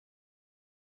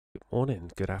Good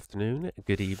morning, good afternoon,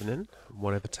 good evening,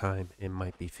 whatever time it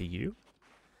might be for you.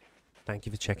 Thank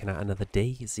you for checking out another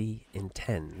DayZ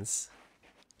IntenZ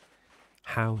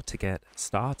how to get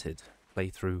started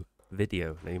playthrough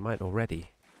video. Now you might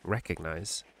already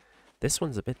recognize this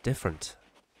one's a bit different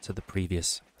to the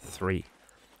previous three.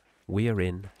 We are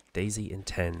in DayZ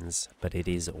IntenZ, but it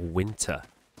is winter.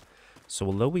 So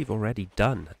although we've already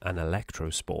done an electro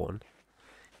spawn,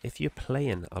 if you're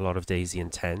playing a lot of DayZ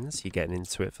IntenZ, you're getting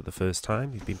into it for the first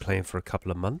time, you've been playing for a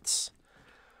couple of months,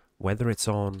 whether it's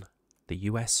on the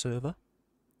US server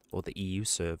or the EU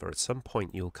server, at some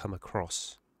point you'll come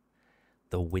across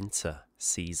the winter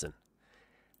season.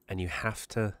 And you have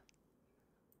to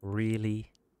really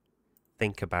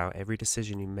think about every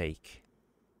decision you make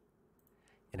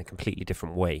in a completely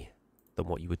different way than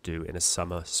what you would do in a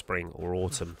summer, spring or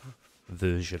autumn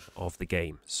version of the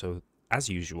game. So as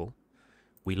usual,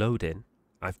 we load in.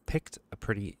 I've picked a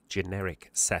pretty generic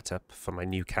setup for my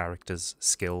new character's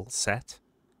skill set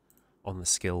on the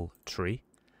skill tree,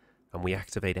 and we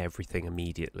activate everything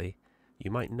immediately. You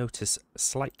might notice a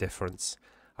slight difference.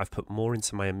 I've put more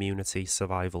into my immunity,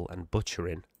 survival and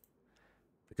butchering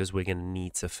because we're going to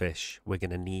need to fish. We're going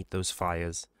to need those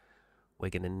fires. We're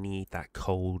going to need that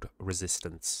cold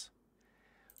resistance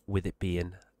with it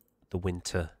being the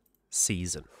winter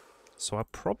season. So I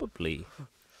probably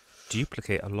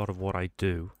duplicate a lot of what I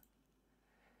do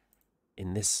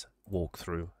in this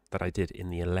walkthrough that I did in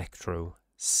the Electro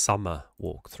summer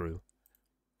walkthrough.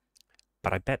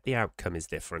 But I bet the outcome is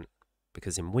different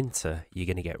because in winter you're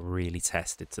going to get really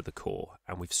tested to the core,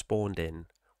 and we've spawned in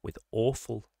with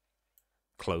awful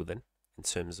clothing in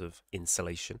terms of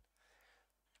insulation.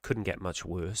 Couldn't get much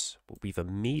worse, but we've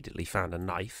immediately found a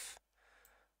knife,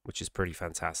 which is pretty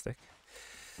fantastic.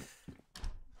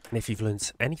 And if you've learned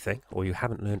anything, or you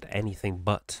haven't learned anything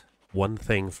but one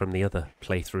thing from the other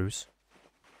playthroughs,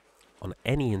 on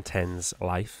any IntenZ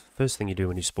life, first thing you do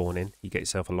when you spawn in, you get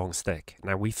yourself a long stick.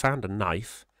 Now we found a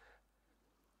knife,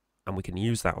 and we can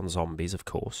use that on zombies, of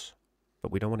course,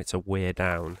 but we don't want it to wear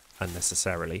down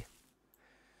unnecessarily.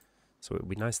 So it would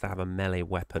be nice to have a melee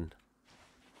weapon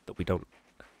that we don't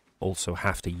also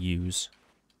have to use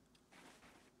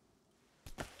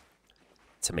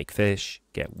to make fish,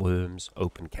 get worms,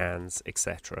 open cans,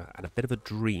 etc. And a bit of a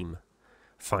dream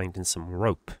finding some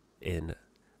rope in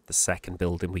the second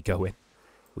building we go in.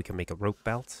 We can make a rope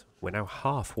belt. We're now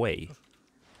halfway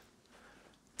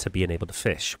to being able to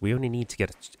fish. We only need to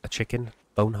get a chicken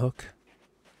bone hook,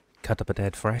 cut up a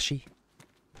dead freshie,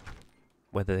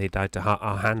 whether they died to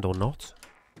our hand or not,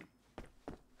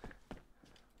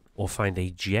 or find a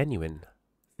genuine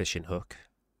fishing hook,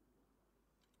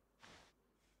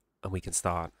 and we can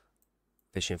start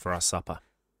fishing for our supper.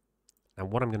 Now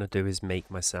what I'm going to do is make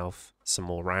myself some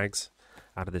more rags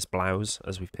out of this blouse,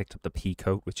 as we've picked up the pea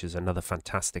coat, which is another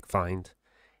fantastic find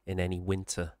in any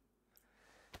winter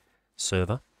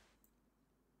server.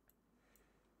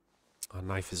 Our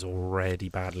knife is already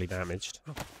badly damaged,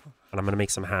 and I'm going to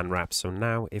make some hand wraps. So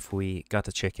now if we gut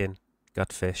a chicken,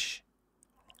 gut fish,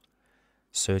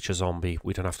 search a zombie,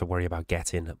 we don't have to worry about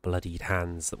getting bloodied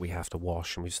hands that we have to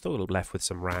wash, and we're still left with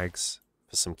some rags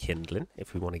for some kindling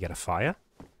if we want to get a fire.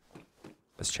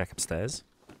 Let's check upstairs.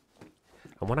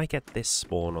 And when I get this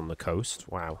spawn on the coast,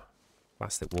 wow,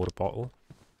 plastic water bottle,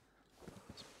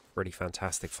 it's a pretty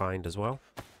fantastic find as well.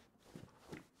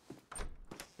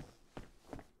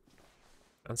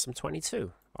 And some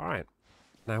 22. Alright,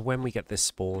 now when we get this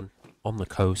spawn on the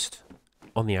coast,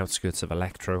 on the outskirts of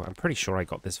Electro, I'm pretty sure I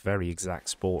got this very exact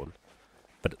spawn,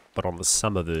 but on the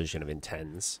summer version of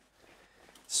IntenZ.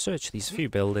 Search these few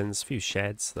buildings, few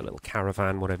sheds, the little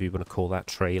caravan, whatever you want to call that,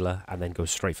 trailer, and then go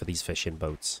straight for these fishing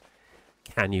boats.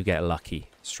 Can you get lucky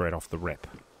straight off the rip?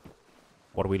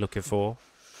 What are we looking for?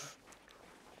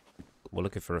 We're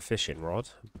looking for a fishing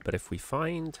rod, but if we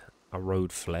find a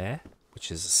road flare,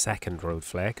 which is a second road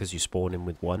flare because you spawn in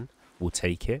with one, we'll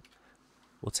take it.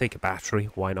 We'll take a battery,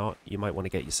 why not? You might want to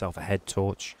get yourself a head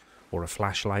torch or a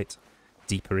flashlight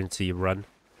deeper into your run.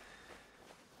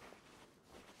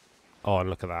 Oh, and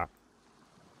look at that.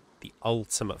 The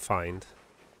ultimate find.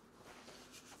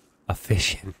 A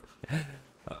fishing.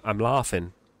 I'm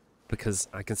laughing because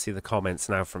I can see the comments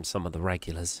now from some of the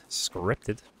regulars.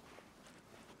 Scripted.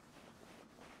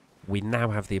 We now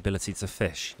have the ability to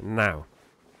fish. Now,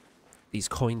 these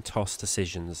coin toss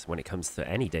decisions when it comes to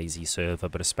any DayZ server,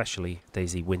 but especially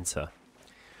DayZ Winter.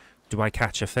 Do I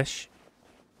catch a fish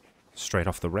straight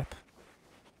off the rip?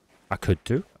 I could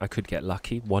do. I could get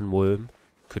lucky. One worm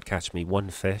could catch me one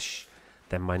fish.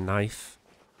 Then my knife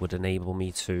would enable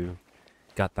me to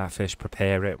gut that fish,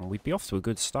 prepare it, and we'd be off to a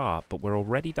good start. But we're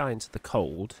already dying to the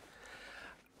cold.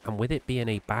 And with it being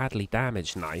a badly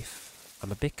damaged knife,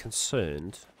 I'm a bit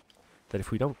concerned that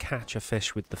if we don't catch a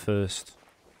fish with the first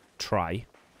try,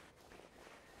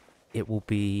 it will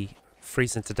be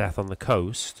freezing to death on the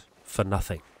coast for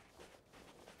nothing.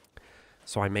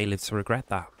 So I may live to regret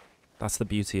that. That's the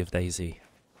beauty of DayZ.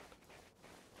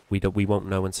 We won't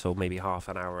know until maybe half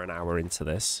an hour into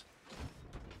this.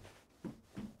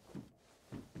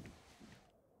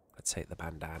 Let's take the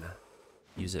bandana.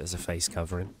 Use it as a face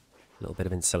covering. A little bit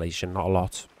of insulation, not a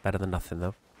lot. Better than nothing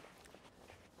though.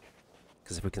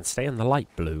 Because if we can stay in the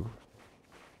light blue,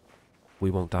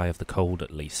 we won't die of the cold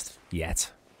at least.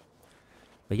 Yet.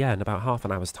 But yeah, in about half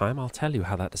an hour's time, I'll tell you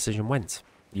how that decision went.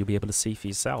 You'll be able to see for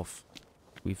yourself.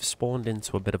 We've spawned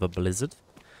into a bit of a blizzard.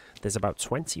 There's about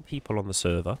 20 people on the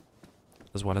server,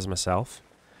 as well as myself.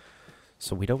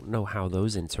 So we don't know how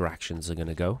those interactions are going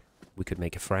to go. We could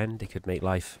make a friend. It could make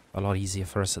life a lot easier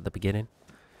for us at the beginning.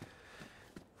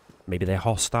 Maybe they're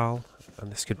hostile,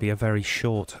 and this could be a very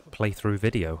short playthrough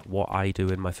video. What I do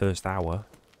in my first hour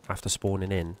after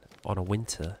spawning in on a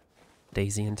winter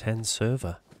DayZ IntenZ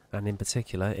server, and in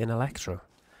particular in Electro.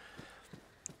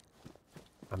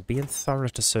 I'm being thorough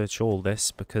to search all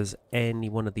this because any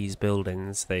one of these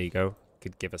buildings, there you go,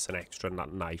 could give us an extra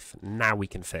nut knife. Now we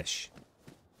can fish.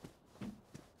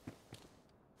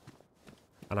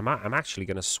 And I'm actually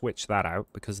going to switch that out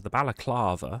because the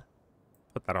balaclava,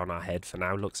 put that on our head for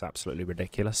now, looks absolutely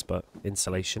ridiculous, but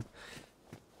insulation.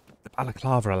 The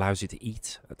balaclava allows you to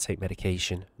eat, take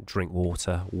medication, drink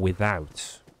water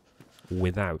without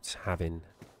having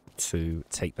to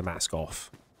take the mask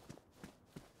off.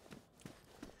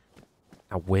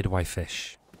 Now, where do I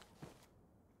fish?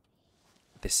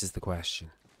 This is the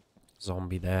question.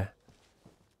 Zombie there.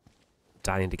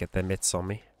 Dying to get their mitts on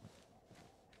me.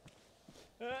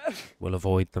 We'll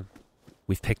avoid them.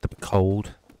 We've picked up a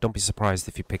cold. Don't be surprised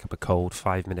if you pick up a cold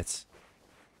 5 minutes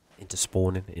into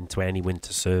spawning, into any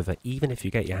winter server. Even if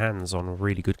you get your hands on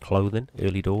really good clothing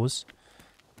early doors,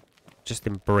 just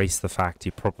embrace the fact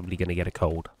you're probably going to get a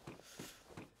cold.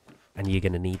 And you're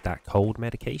going to need that cold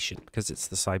medication because it's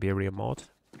the Siberia mod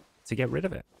to get rid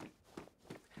of it.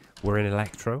 We're in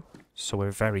Electro, so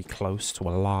we're very close to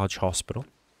a large hospital.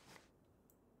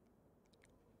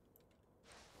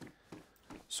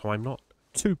 So I'm not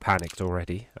too panicked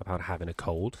already about having a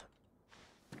cold.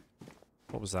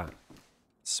 What was that?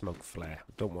 Smoke flare.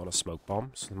 Don't want a smoke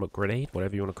bomb, smoke grenade,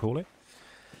 whatever you want to call it.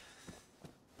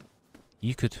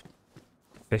 You could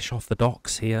fish off the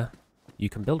docks here. You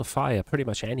can build a fire pretty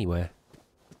much anywhere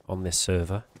on this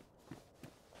server.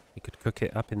 You could cook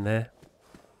it up in there.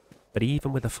 But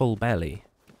even with a full belly,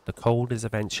 the cold is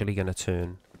eventually going to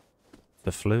turn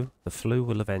the flu. The flu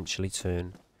will eventually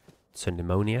turn to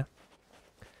pneumonia.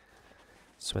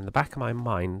 So in the back of my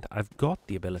mind, I've got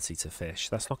the ability to fish.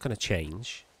 That's not going to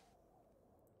change.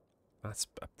 That's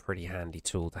a pretty handy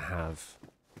tool to have.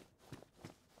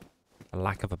 The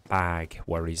lack of a bag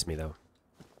worries me though.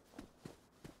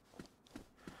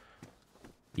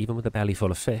 Even with a belly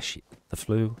full of fish, the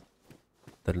flu,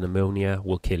 the pneumonia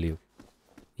will kill you.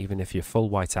 Even if you're full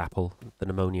white apple, the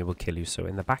pneumonia will kill you. So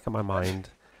in the back of my mind,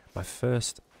 my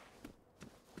first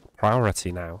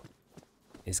priority now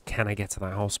is, can I get to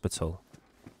that hospital?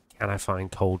 Can I find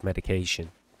cold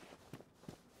medication?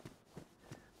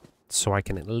 So I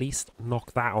can at least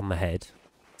knock that on the head,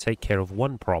 take care of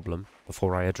one problem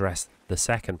before I address the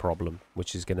second problem,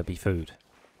 which is going to be food,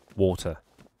 water.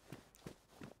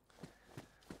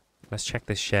 Let's check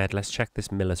this shed, let's check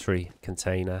this military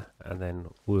container, and then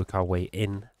work our way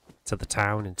in to the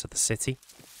town, into the city.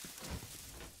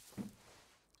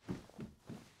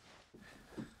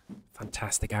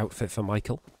 Fantastic outfit for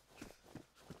Michael.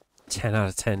 10 out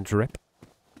of 10 drip.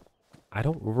 I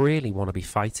don't really want to be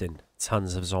fighting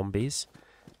tons of zombies.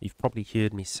 You've probably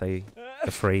heard me say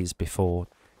the phrase before,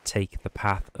 take the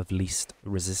path of least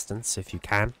resistance if you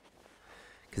can.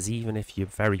 Because even if you're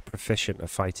very proficient at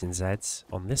fighting Zeds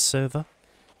on this server,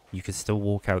 you can still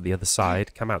walk out the other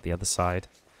side, come out the other side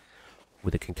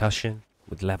with a concussion,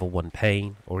 with level 1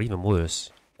 pain, or even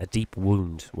worse, a deep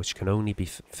wound which can only be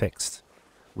fixed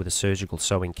with a surgical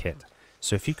sewing kit.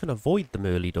 So if you can avoid them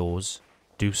early doors,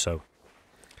 do so.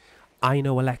 I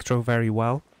know Electro very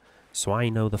well, so I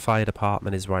know the fire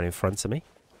department is right in front of me.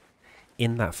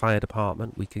 In that fire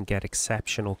department, we can get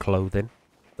exceptional clothing.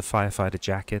 The firefighter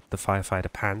jacket, the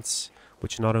firefighter pants,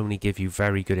 which not only give you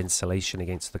very good insulation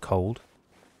against the cold,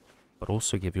 but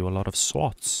also give you a lot of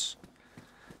slots.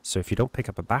 So if you don't pick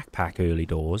up a backpack early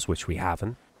doors, which we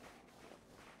haven't,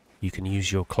 you can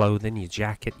use your clothing, your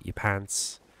jacket, your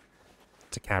pants,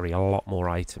 to carry a lot more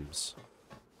items.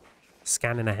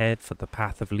 Scanning ahead for the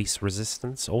path of least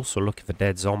resistance, also looking for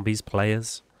dead zombies,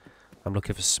 players, I'm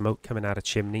looking for smoke coming out of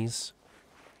chimneys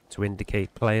to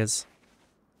indicate players.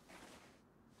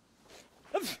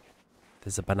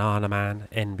 There's a banana man,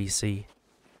 NBC,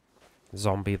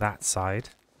 zombie that side.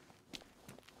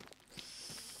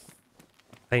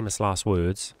 Famous last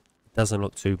words. Doesn't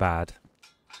look too bad.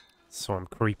 So I'm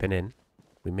creeping in.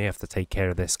 We may have to take care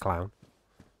of this clown.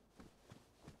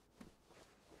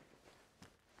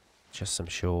 Just some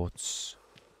shorts.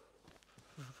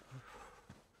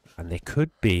 And there could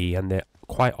be, and there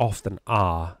quite often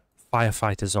are,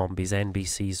 firefighter zombies,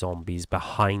 NBC zombies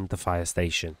behind the fire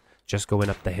station. Just going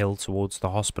up the hill towards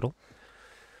the hospital.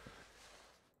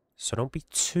 So don't be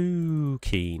too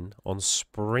keen on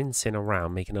sprinting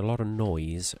around, making a lot of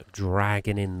noise,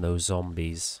 dragging in those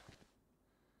zombies.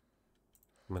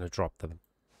 I'm going to drop them.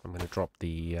 I'm going to drop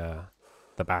the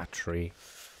battery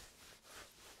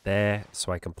there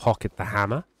so I can pocket the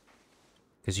hammer.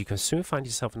 Because you can soon find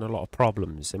yourself in a lot of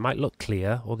problems. It might look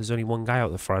clear, or there's only one guy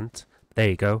out the front. There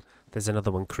you go. There's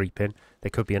another one creeping. There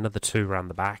could be another two around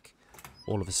the back.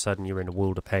 All of a sudden, you're in a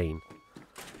world of pain.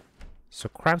 So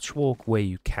crouch walk where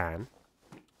you can.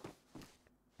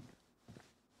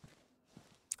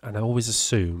 And I always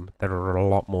assume there are a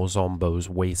lot more zombos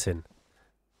waiting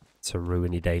to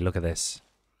ruin your day. Look at this.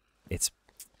 It's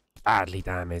badly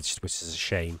damaged, which is a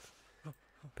shame.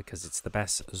 Because it's the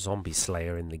best zombie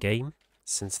slayer in the game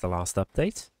since the last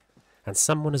update. And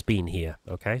someone has been here,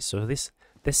 okay? So this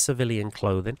civilian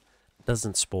clothing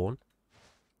doesn't spawn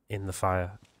in the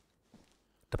fire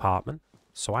department.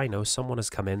 So I know someone has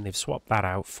come in, they've swapped that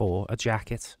out for a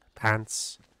jacket,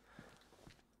 pants.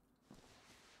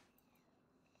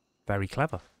 Very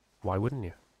clever. Why wouldn't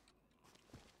you?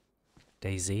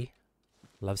 DayZ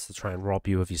loves to try and rob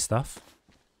you of your stuff.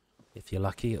 If you're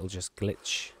lucky, it'll just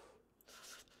glitch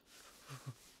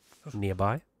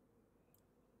nearby.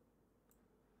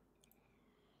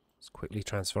 Let's quickly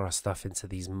transfer our stuff into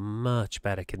these much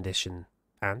better condition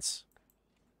pants.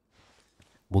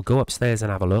 We'll go upstairs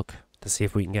and have a look to see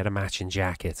if we can get a matching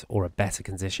jacket or a better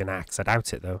condition axe. I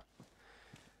doubt it though.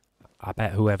 I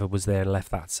bet whoever was there and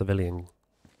left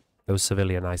those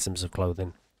civilian items of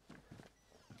clothing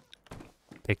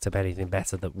picked up anything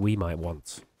better that we might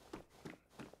want.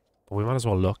 But we might as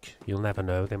well look. You'll never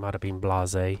know. They might have been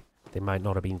blasé. They might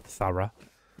not have been thorough.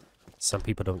 Some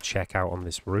people don't check out on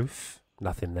this roof.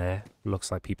 Nothing there.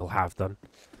 Looks like people have done.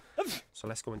 So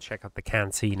let's go and check out the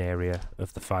canteen area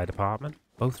of the fire department.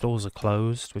 Both doors are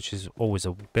closed, which is always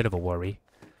a bit of a worry.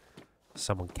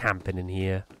 Someone camping in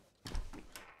here,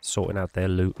 sorting out their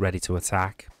loot, ready to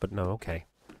attack. But no, okay.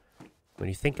 When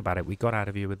you think about it, we got out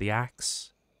of here with the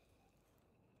axe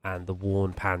and the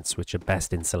worn pants, which are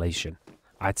best insulation.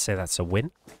 I'd say that's a win.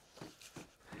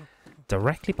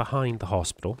 Directly behind the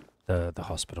hospital,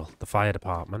 the fire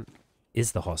department,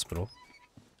 is the hospital.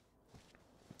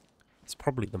 It's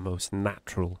probably the most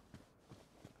natural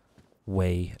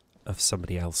way of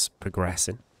somebody else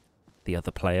progressing. The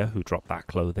other player who dropped that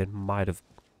clothing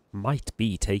might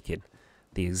be taking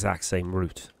the exact same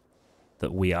route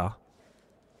that we are.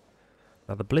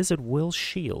 Now the blizzard will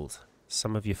shield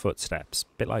some of your footsteps, a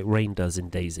bit like rain does in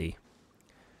DayZ.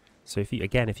 So if you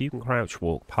can crouch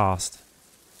walk past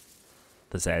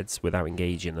the Zeds without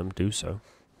engaging them, do so.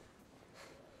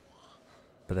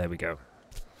 But there we go.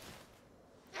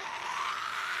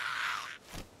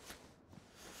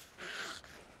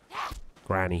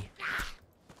 Granny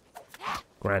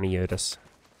heard us.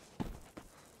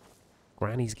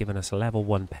 Granny's given us a level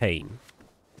 1 pain.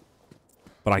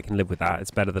 But I can live with that.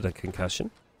 It's better than a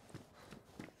concussion.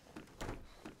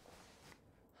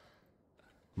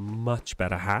 Much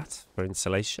better hat for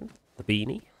insulation. The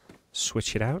beanie.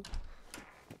 Switch it out.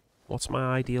 What's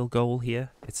my ideal goal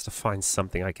here? It's to find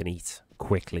something I can eat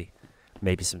quickly.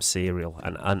 Maybe some cereal.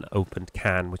 An unopened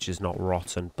can which is not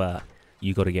rotten, but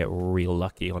you got to get real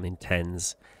lucky on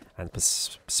IntenZ, and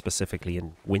specifically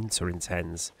in winter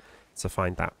IntenZ, to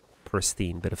find that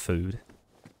pristine bit of food.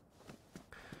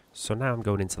 So now I'm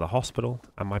going into the hospital,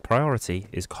 and my priority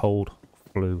is cold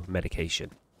flu medication.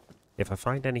 If I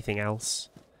find anything else,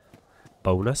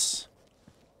 bonus.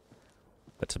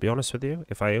 But to be honest with you,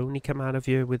 if I only come out of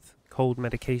here with cold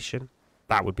medication,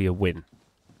 that would be a win.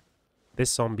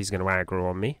 This zombie's going to aggro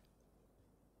on me.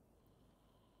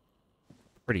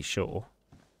 Pretty sure.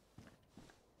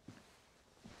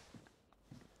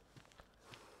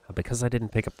 And because I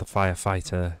didn't pick up the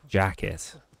firefighter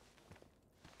jacket,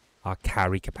 our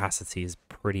carry capacity is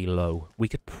pretty low. We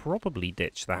could probably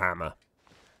ditch the hammer.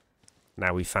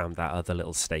 Now we found that other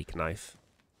little steak knife.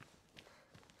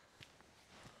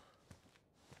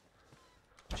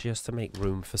 Just to make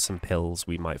room for some pills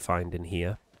we might find in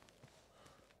here.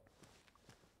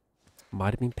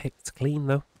 Might have been picked clean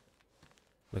though.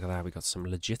 Look at that, we got some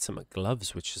legitimate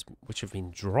gloves which have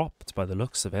been dropped by the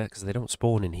looks of it, because they don't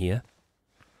spawn in here.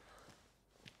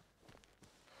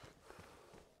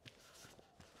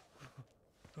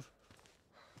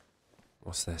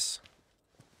 What's this?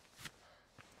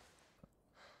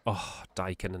 Oh,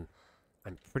 Daikon.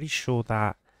 I'm pretty sure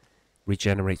that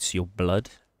regenerates your blood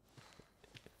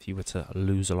if you were to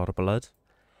lose a lot of blood.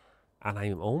 And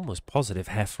I'm almost positive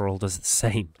Heiferol does the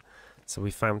same. So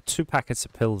we found 2 packets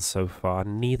of pills so far.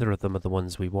 Neither of them are the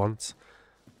ones we want.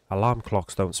 Alarm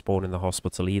clocks don't spawn in the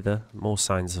hospital either. More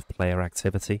signs of player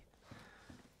activity.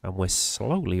 And we're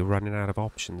slowly running out of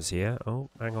options here. Oh,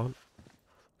 hang on.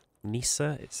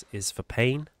 Nisa is for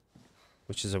pain,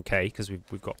 which is okay because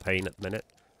we've got pain at the minute.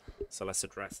 So let's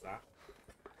address that.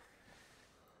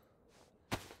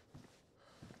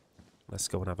 Let's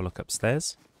go and have a look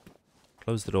upstairs.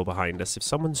 Close the door behind us. If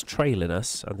someone's trailing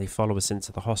us and they follow us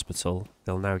into the hospital,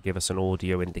 they'll now give us an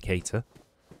audio indicator.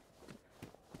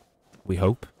 We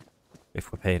hope,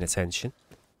 if we're paying attention.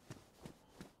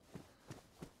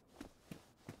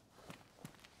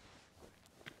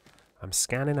 I'm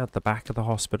scanning out the back of the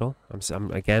hospital.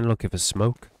 I'm again looking for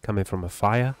smoke coming from a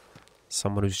fire.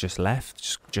 Someone who's just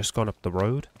left, just gone up the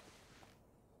road.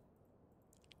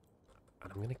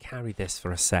 And I'm going to carry this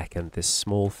for a second, this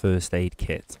small first aid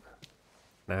kit.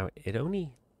 Now, it only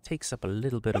takes up a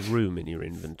little bit of room in your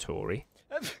inventory.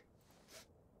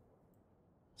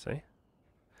 See?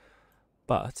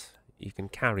 But you can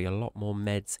carry a lot more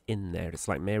meds in there. It's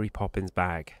like Mary Poppins'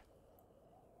 bag.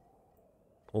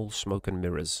 All smoke and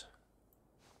mirrors.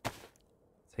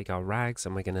 Take our rags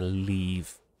and we're going to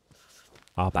leave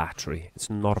our battery. It's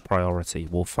not a priority.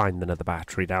 We'll find another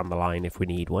battery down the line if we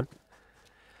need one.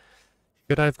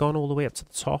 Should I have gone all the way up to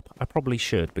the top? I probably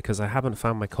should, because I haven't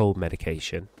found my cold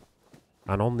medication.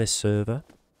 And on this server,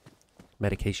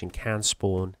 medication can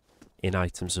spawn in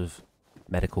items of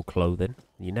medical clothing.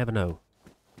 You never know.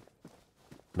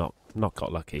 Not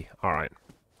got lucky. Alright.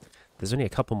 There's only a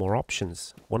couple more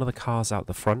options. One of the cars out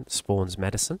the front spawns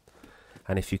medicine.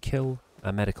 And if you kill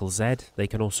a medical Z, they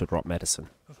can also drop medicine.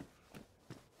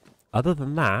 Other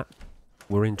than that,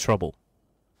 we're in trouble.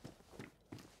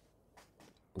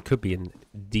 We could be in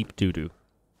deep doo-doo.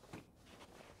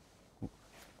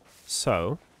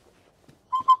 So,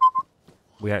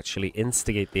 we actually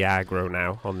instigate the aggro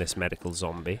now on this medical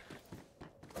zombie.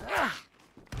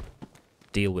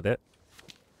 Deal with it.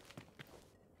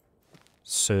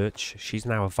 Search. She's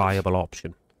now a viable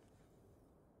option.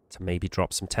 To maybe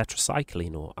drop some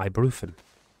tetracycline or ibuprofen.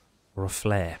 Or a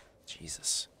flare.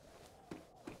 Jesus.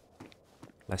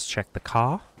 Let's check the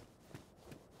car.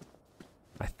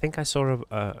 I think I saw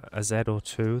a Z or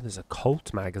two. There's a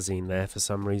Colt magazine there for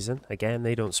some reason. Again,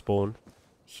 they don't spawn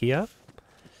here.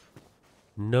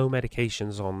 No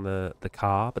medications on the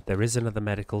car, but there is another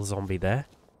medical zombie there.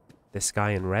 This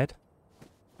guy in red.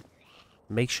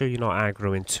 Make sure you're not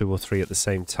aggroing 2 or 3 at the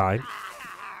same time.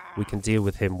 We can deal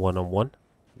with him one-on-one.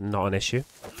 Not an issue.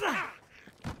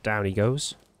 Down he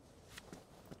goes.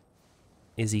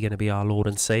 Is he going to be our Lord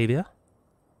and Saviour?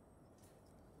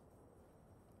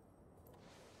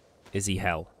 Is he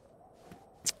hell?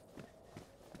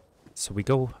 So we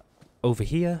go over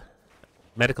here.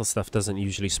 Medical stuff doesn't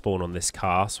usually spawn on this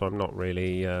car, so I'm not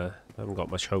really, I haven't got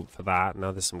much hope for that.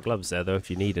 Now there's some gloves there though if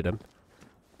you needed them.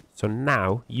 So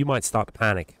now you might start to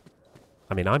panic.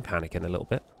 I mean, I'm panicking a little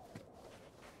bit.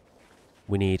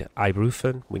 We need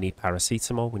ibuprofen, we need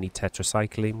paracetamol, we need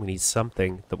tetracycline, we need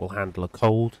something that will handle a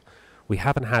cold. We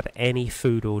haven't had any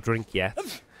food or drink yet,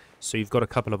 so you've got a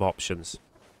couple of options.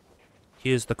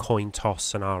 Here's the coin toss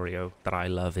scenario that I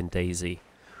love in DayZ.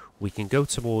 We can go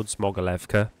towards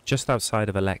Mogilevka. Just outside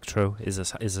of Electro is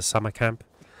a summer camp.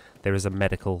 There is a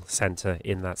medical centre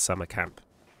in that summer camp.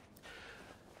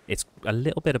 It's a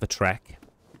little bit of a trek.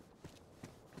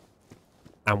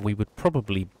 And we would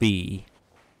probably be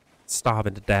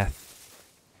starving to death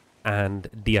and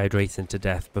dehydrating to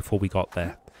death before we got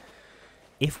there.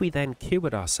 If we then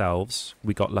cured ourselves,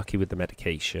 we got lucky with the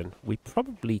medication, we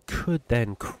probably could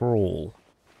then crawl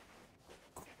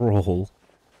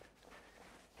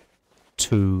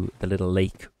to the little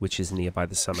lake which is nearby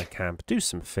the summer camp, do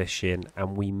some fishing,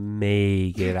 and we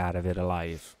may get out of it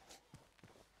alive.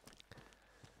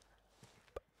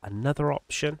 Another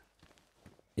option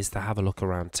is to have a look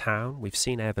around town. We've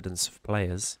seen evidence of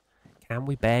players. Can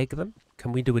we beg them?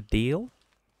 Can we do a deal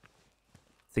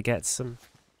to get some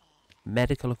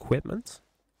medical equipment?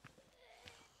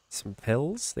 Some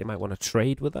pills? They might want to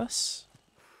trade with us.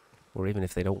 Or even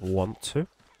if they don't want to,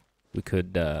 we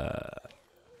could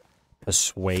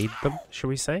persuade them, shall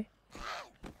we say,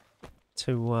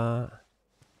 to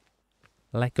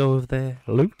let go of their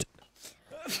loot.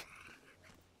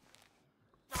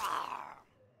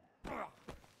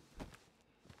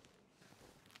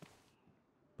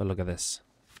 But look at this.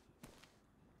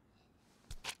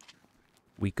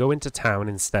 We go into town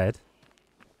instead.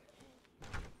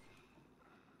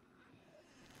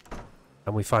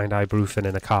 And we find ibuprofen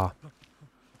in a car.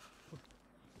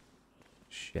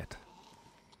 Shit.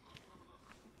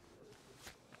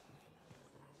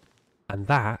 And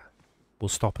that will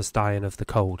stop us dying of the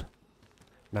cold.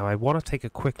 Now I want to take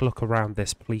a quick look around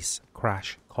this police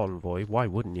crash convoy. Why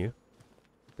wouldn't you?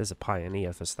 There's a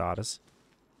pioneer for starters.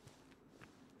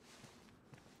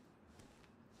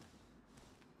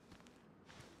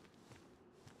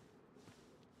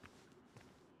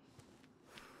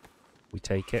 We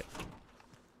take it.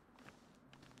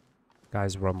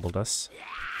 Guy's rumbled us.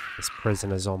 This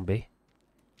prisoner zombie.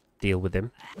 Deal with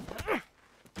him.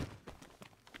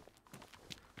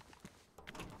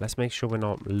 Let's make sure we're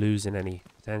not losing any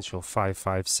potential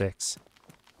 556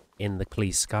 in the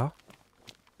police car.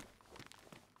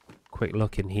 Quick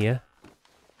look in here.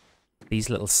 These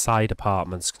little side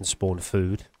apartments can spawn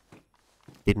food.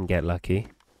 Didn't get lucky.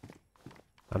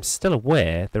 I'm still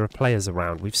aware there are players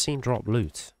around. We've seen drop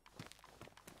loot.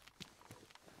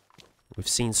 We've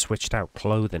seen switched out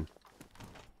clothing.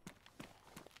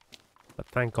 But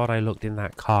thank God I looked in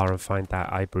that car and find that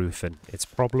ibuprofen. It's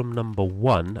problem number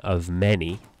 1 of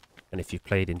many. And if you've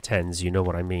played IntenZ, you know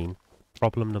what I mean.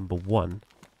 Problem number 1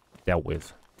 dealt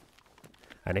with.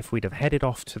 And if we'd have headed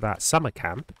off to that summer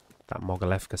camp, that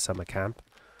Mogalevka summer camp,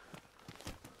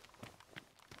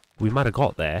 we might have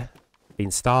got there,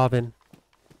 been starving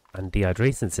and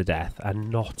dehydrated to death, and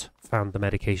not found the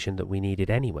medication that we needed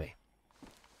anyway.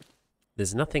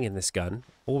 There's nothing in this gun.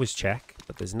 Always check,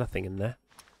 but there's nothing in there.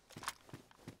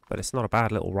 But it's not a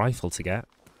bad little rifle to get.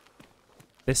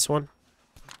 This one.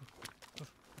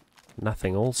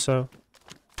 Nothing also.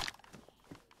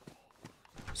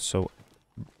 So,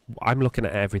 I'm looking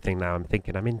at everything now. I'm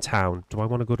thinking, I'm in town. Do I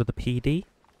want to go to the PD?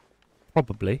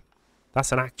 Probably.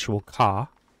 That's an actual car.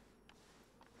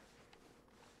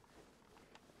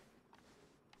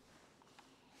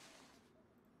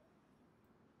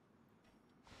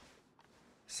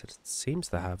 So it seems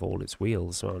to have all its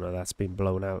wheels. Oh no, that's been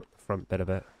blown out, the front bit of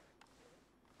it.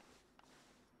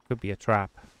 Could be a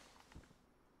trap.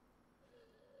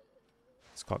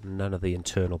 It's got none of the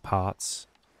internal parts.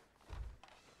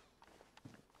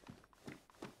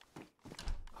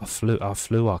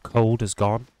 Our cold is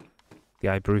gone. The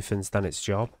ibuprofen's done its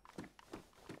job.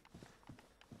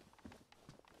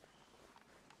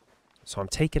 So I'm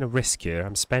taking a risk here.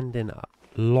 I'm spending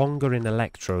longer in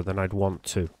electro than I'd want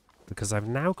to, because I've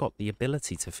now got the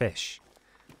ability to fish.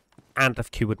 And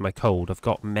I've cured my cold. I've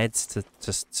got meds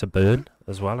to burn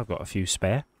as well. I've got a few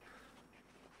spare.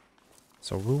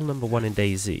 So rule number 1 in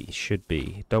DayZ should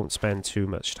be, don't spend too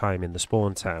much time in the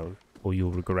spawn town or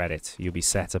you'll regret it. You'll be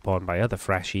set upon by other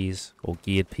freshies or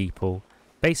geared people.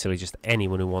 Basically just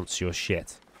anyone who wants your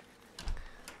shit.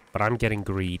 But I'm getting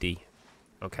greedy.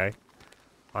 Okay?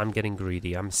 I'm getting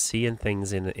greedy. I'm seeing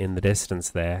things in the distance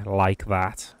there, like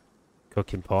that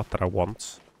cooking pot that I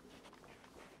want.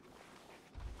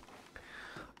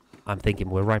 I'm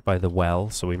thinking we're right by the well,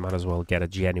 so we might as well get a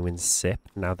genuine sip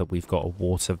now that we've got a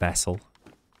water vessel.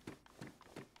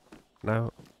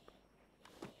 Now,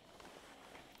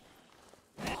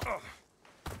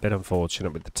 a bit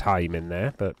unfortunate with the time in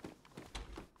there, but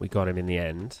we got him in the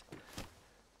end.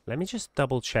 Let me just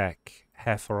double check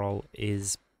Heferol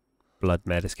is blood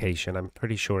medication. I'm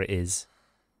pretty sure it is.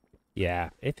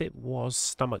 Yeah, if it was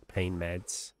stomach pain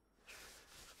meds,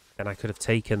 then I could have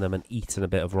taken them and eaten a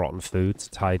bit of rotten food to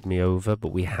tide me over,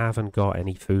 but we haven't got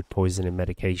any food poisoning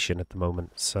medication at the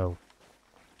moment, so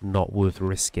not worth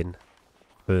risking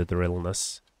further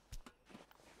illness.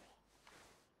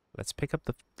 Let's pick up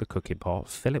the cooking pot,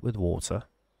 fill it with water.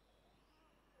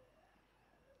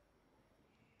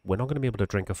 We're not going to be able to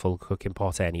drink a full cooking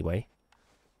pot anyway,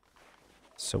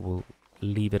 so we'll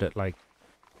leave it at like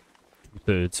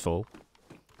 2/3 full.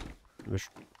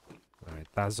 Alright,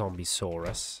 that zombie saw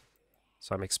us,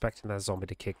 so I'm expecting that zombie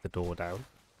to kick the door down.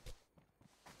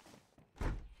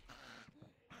 There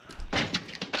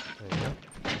you go.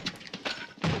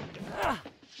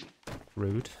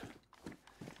 Rude.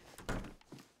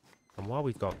 And while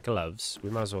we've got gloves, we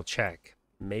might as well check.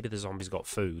 Maybe the zombie's got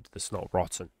food that's not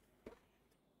rotten.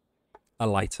 A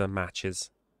lighter, matches,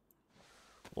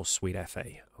 or sweet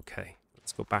FA. Okay,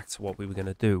 let's go back to what we were going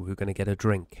to do. We were going to get a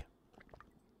drink.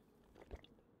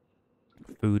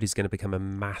 Food is going to become a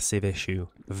massive issue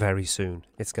very soon.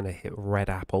 It's going to hit red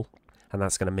apple, and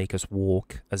that's going to make us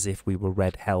walk as if we were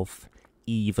red health,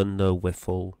 even though we're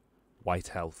full white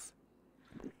health.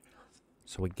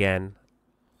 So again,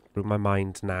 through my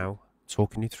mind now,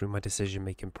 talking you through my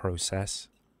decision-making process,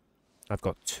 I've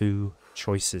got 2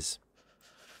 choices.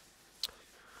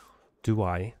 Do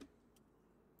I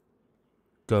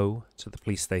go to the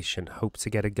police station, hope to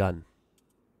get a gun?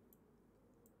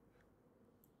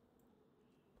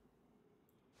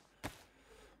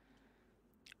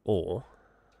 Or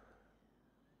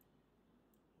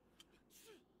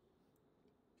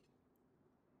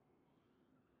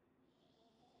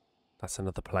that's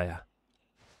another player.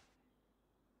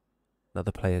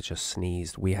 Another player just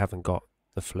sneezed. We haven't got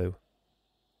the flu.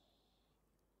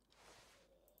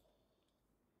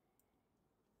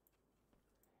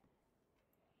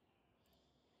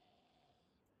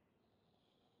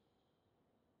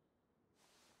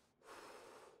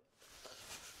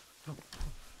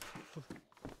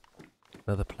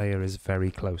 Another player is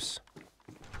very close.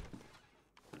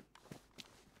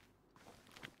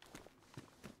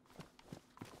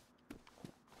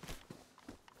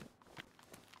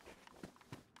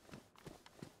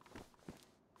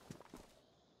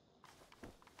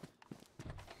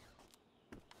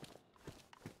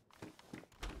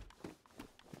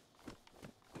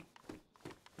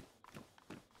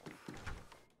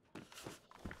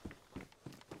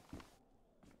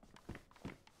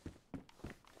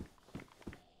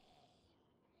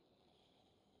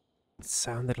 It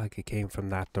sounded like it came from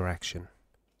that direction.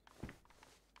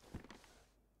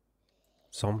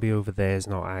 Zombie over there is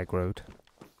not aggroed.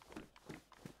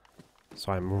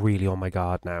 So I'm really on my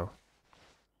guard now.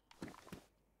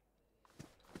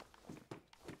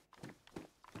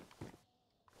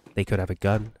 They could have a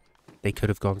gun. They could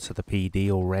have gone to the PD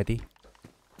already.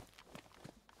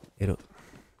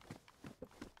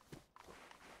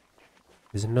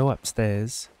 There's no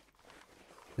upstairs.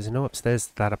 There's no upstairs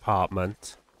to that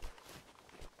apartment.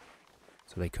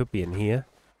 So they could be in here.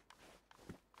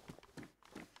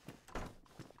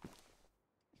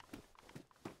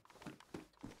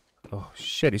 Oh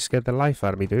shit, you scared the life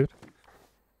out of me, dude.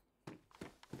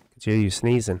 Could hear you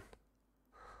sneezing.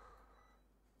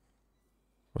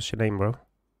 What's your name, bro?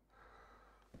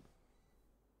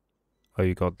 Oh,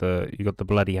 you got the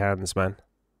bloody hands, man.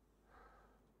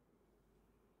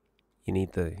 You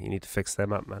need to fix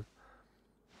them up, man.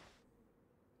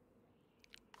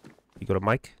 You got a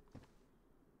mic?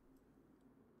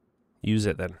 Use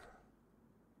it then.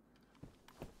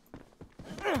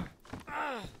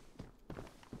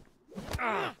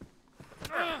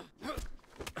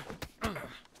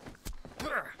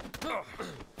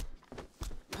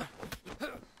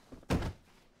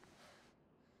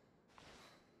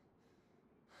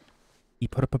 He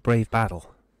put up a brave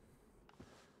battle.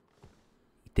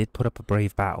 He did put up a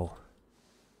brave battle.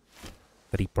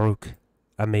 But he broke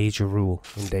a major rule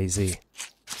in DayZ.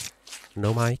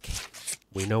 No mic.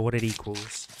 We know what it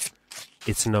equals.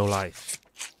 It's no life.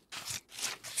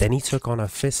 Then he took on a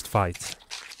fist fight.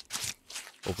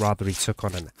 Or rather, he took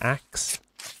on an axe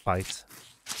fight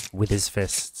with his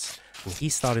fists. And he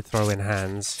started throwing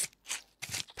hands,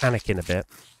 panicking a bit.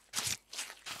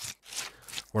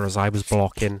 Whereas I was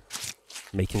blocking,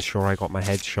 making sure I got my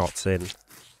headshots in.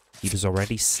 He was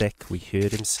already sick. We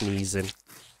heard him sneezing.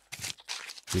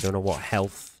 We don't know what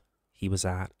health he was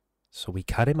at. So we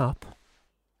cut him up.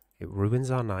 It ruins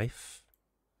our knife.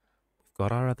 We've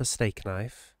got our other steak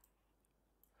knife.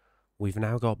 We've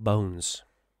now got bones.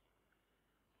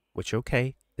 Which,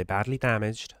 okay, they're badly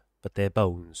damaged, but they're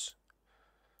bones.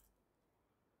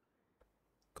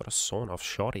 Got a sawn off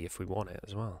shoddy if we want it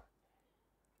as well.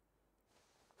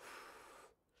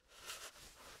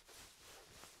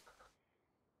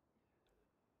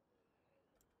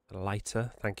 A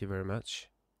lighter, thank you very much.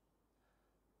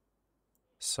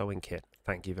 Sewing kit,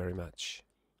 thank you very much.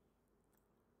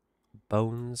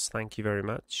 Bones, thank you very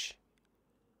much.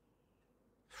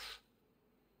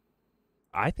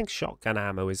 I think shotgun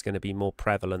ammo is going to be more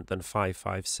prevalent than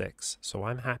 5.56, so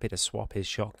I'm happy to swap his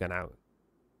shotgun out.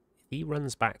 If he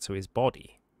runs back to his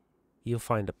body, he'll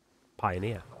find a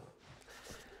pioneer.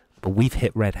 But we've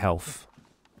hit red health.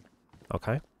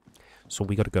 Okay? So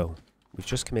we got to go. We've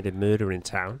just committed murder in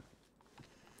town.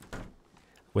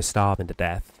 We're starving to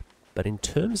death. But in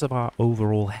terms of our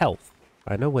overall health,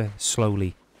 I know we're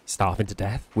slowly starving to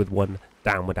death with one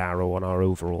downward arrow on our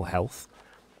overall health.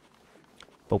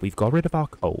 But we've got rid of our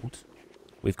cold.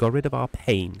 We've got rid of our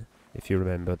pain, if you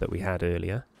remember, that we had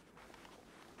earlier.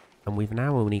 And we've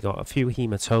now only got a few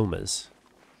hematomas.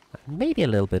 And maybe a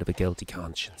little bit of a guilty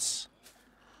conscience.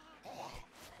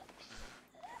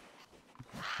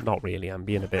 Not really, I'm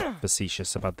being a bit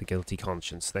facetious about the guilty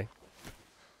conscience thing.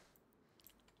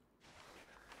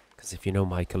 Because if you know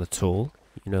Michael at all,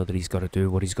 you know that he's got to do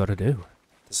what he's got to do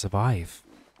to survive.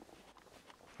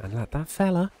 And that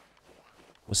fella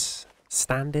was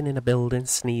standing in a building,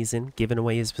 sneezing, giving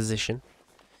away his position.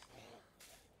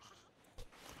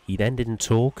 He then didn't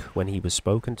talk when he was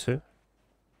spoken to.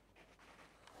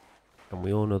 And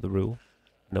we all know the rule.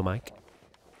 No mic,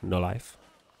 no life.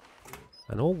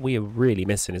 And all we are really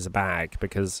missing is a bag,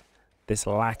 because this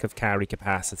lack of carry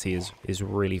capacity is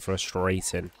really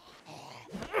frustrating.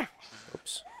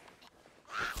 Oops.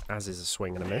 As is a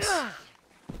swing and a miss.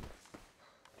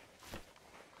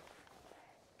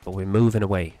 But we're moving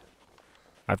away.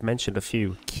 I've mentioned a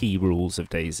few key rules of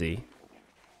DayZ.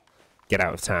 Get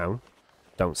out of town.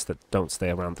 Don't stay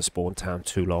around the spawn town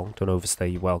too long. Don't overstay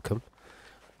your welcome.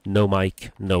 No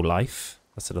mic, no life.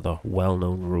 That's another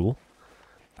well-known rule.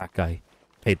 That guy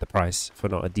paid the price for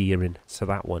not adhering to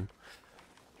that one.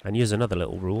 And here's another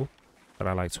little rule that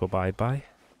I like to abide by.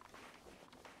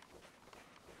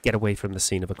 Get away from the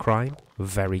scene of a crime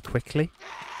very quickly.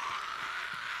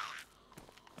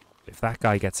 If that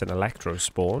guy gets an electro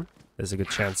spawn, there's a good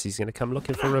chance he's going to come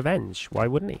looking for revenge. Why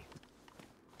wouldn't he?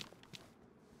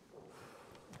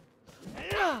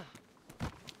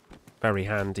 Very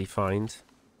handy find.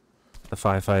 The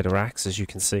firefighter axe, as you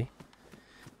can see.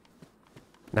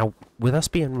 Now, with us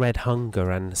being red hunger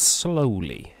and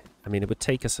slowly, I mean, it would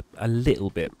take us a little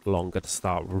bit longer to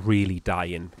start really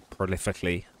dying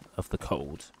prolifically of the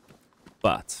cold.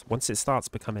 But once it starts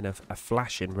becoming a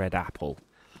flashing red apple,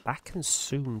 that can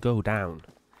soon go down.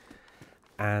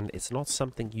 And it's not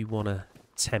something you want to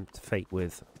tempt fate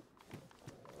with.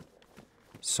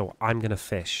 So I'm going to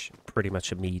fish pretty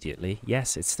much immediately.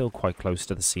 Yes, it's still quite close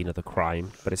to the scene of the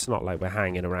crime, but it's not like we're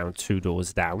hanging around 2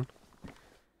 doors down.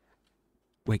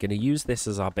 We're going to use this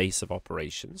as our base of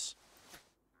operations.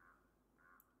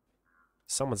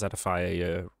 Someone's had a fire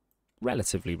here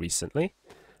relatively recently,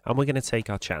 and we're going to take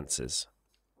our chances.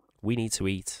 We need to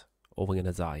eat, or we're going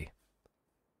to die.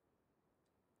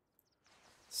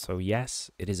 So yes,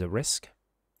 it is a risk.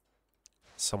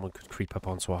 Someone could creep up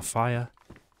onto our fire,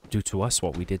 do to us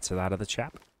what we did to that other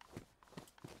chap.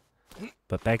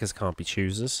 But beggars can't be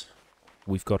choosers.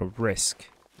 We've got to risk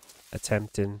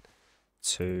attempting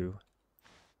to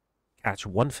catch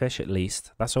one fish at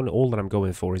least. That's all that I'm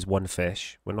going for, is one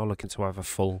fish. We're not looking to have a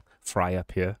full fry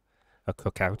up here, a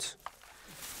cookout.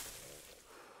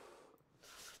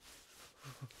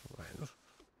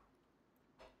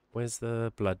 Where's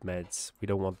the blood meds? We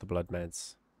don't want the blood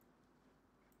meds.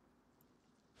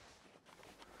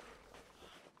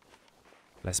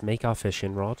 Let's make our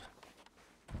fishing rod.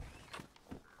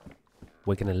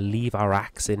 We're going to leave our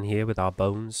axe in here with our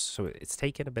bones, so it's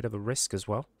taking a bit of a risk as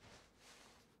well.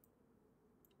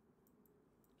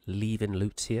 Leaving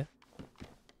loot here.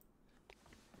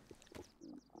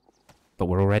 But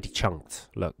we're already chunked.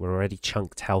 Look, we're already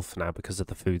chunked health now because of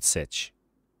the food sitch.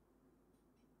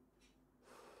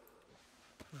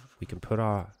 We can put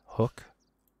our hook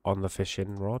on the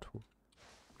fishing rod. We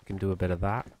can do a bit of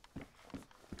that.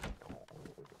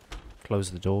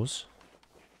 Close the doors.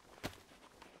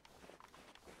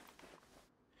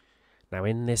 Now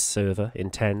in this server,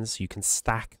 IntenZ, you can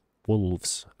stack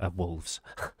wolves.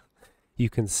 You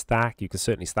can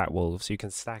certainly stack wolves. You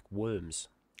can stack worms,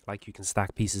 like you can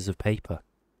stack pieces of paper.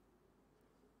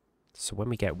 So when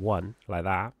we get one, like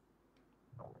that,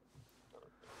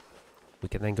 we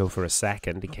can then go for a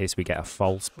second in case we get a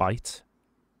false bite.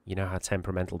 You know how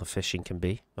temperamental the fishing can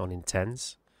be on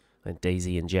IntenZ and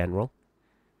DayZ in general.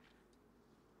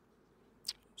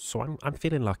 So I'm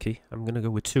feeling lucky. I'm going to go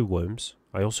with 2 worms.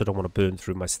 I also don't want to burn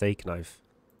through my steak knife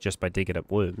just by digging up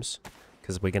worms,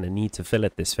 because we're going to need to fillet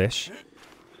this fish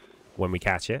when we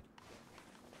catch it.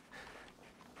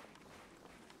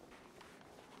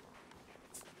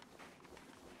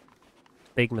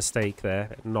 Big mistake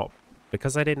there.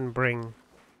 Because I didn't bring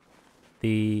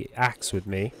the axe with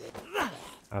me,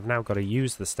 I've now got to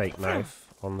use the steak knife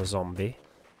on the zombie.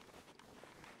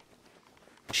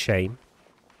 Shame.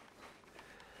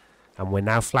 And we're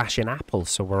now flashing apples,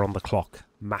 so we're on the clock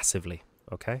massively.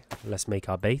 Okay, let's make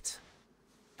our bait.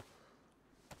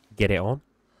 Get it on.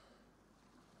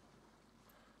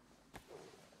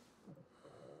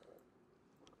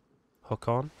 Hook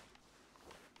on.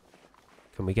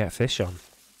 Can we get fish on?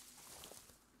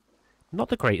 Not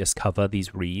the greatest cover,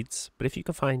 these reeds, but if you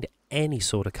can find any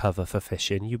sort of cover for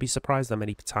fishing, you'd be surprised how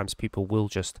many times people will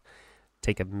just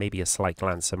take maybe a slight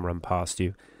glance and run past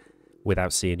you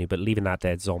without seeing you. But leaving that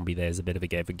dead zombie there is a bit of a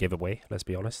giveaway, let's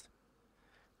be honest.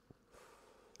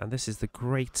 And this is the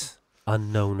great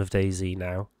unknown of DayZ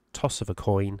now. Toss of a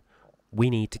coin. We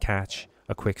need to catch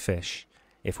a quick fish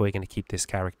if we're going to keep this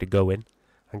character going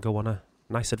and go on a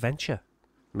nice adventure.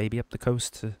 Maybe up the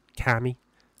coast to Kami,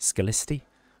 Scalisti,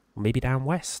 or maybe down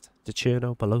west to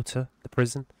Cherno, Balota, the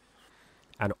prison.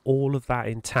 And all of that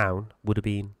in town would have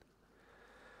been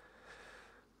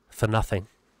for nothing.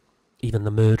 Even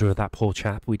the murder of that poor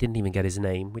chap, we didn't even get his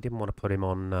name. We didn't want to put him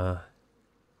on the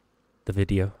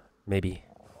video. maybe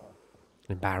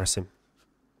embarrass him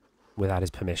without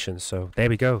his permission. So there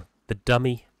we go. The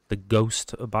dummy, the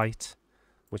ghost bite,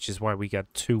 which is why we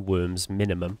got 2 worms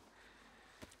minimum,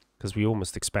 because we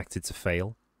almost expected to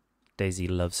fail. DayZ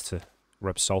loves to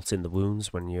rub salt in the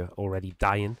wounds when you're already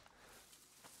dying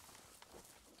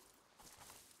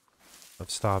of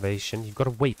starvation. You've got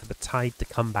to wait for the tide to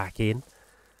come back in,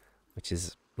 which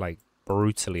is like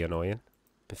brutally annoying,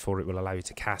 before it will allow you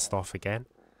to cast off again.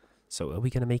 So are we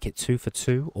going to make it 2 for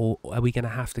 2, or are we going to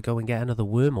have to go and get another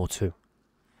worm or 2?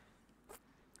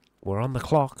 We're on the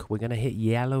clock. We're going to hit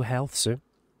yellow health soon.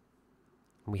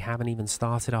 We haven't even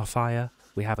started our fire.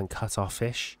 We haven't cut our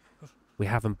fish. We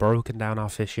haven't broken down our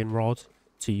fishing rod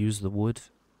to use the wood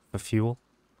for fuel.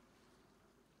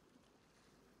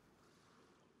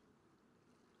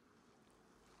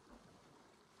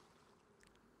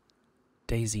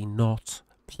 DayZ not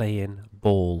playing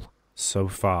ball so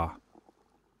far.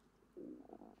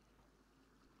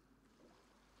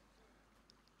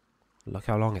 Look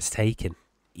how long it's taken,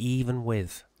 even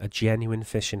with a genuine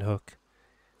fishing hook,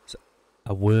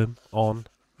 a worm on.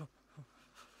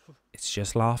 It's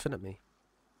just laughing at me.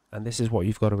 And this is what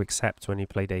you've got to accept when you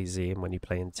play DayZ and when you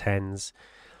play IntenZ.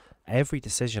 Every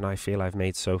decision I feel I've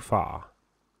made so far,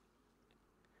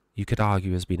 you could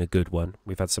argue has been a good one.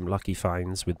 We've had some lucky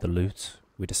finds with the loot.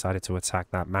 We decided to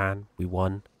attack that man. We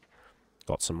won.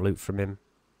 Got some loot from him.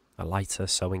 A lighter,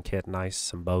 sewing kit, nice.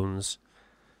 Some bones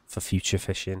for future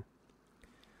fishing.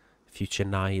 Future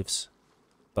knives.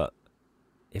 But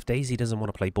if DayZ doesn't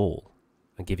want to play ball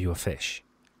and give you a fish,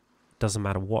 it doesn't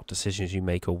matter what decisions you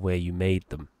make or where you made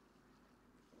them,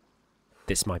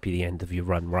 this might be the end of your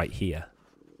run right here.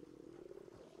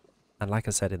 And like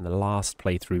I said in the last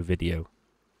playthrough video,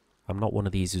 I'm not one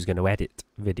of these who's going to edit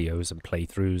videos and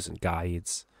playthroughs and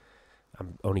guides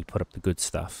and only put up the good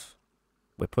stuff.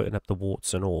 We're putting up the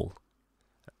warts and all.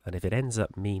 And if it ends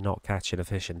up me not catching a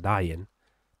fish and dying,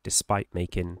 despite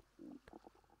making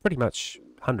pretty much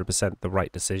 100% the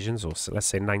right decisions, or let's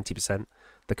say 90%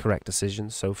 the correct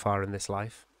decisions so far in this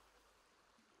life,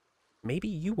 maybe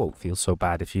you won't feel so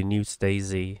bad if you're new to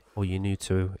DayZ or you're new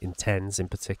to IntenZ in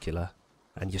particular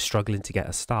and you're struggling to get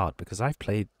a start, because I've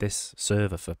played this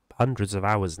server for hundreds of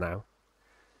hours now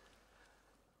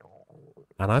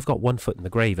and I've got one foot in the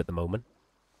grave at the moment.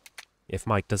 If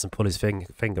Mike doesn't pull his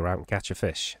finger out and catch a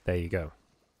fish, there you go.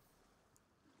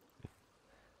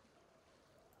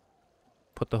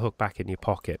 Put the hook back in your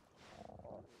pocket.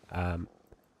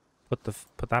 Put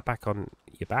that back on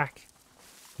your back.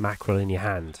 Mackerel in your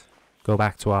hand. Go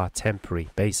back to our temporary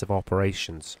base of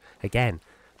operations. Again,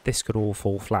 this could all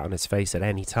fall flat on its face at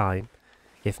any time.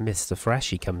 If Mr.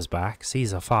 Freshy comes back,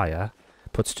 sees a fire,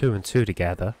 puts 2 and 2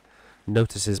 together,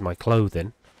 notices my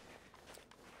clothing,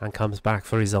 and comes back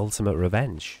for his ultimate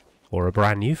revenge. Or a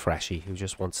brand new Freshy who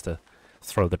just wants to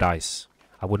throw the dice.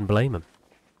 I wouldn't blame him.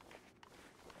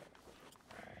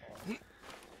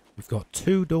 We've got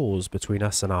 2 doors between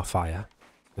us and our fire.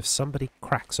 If somebody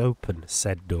cracks open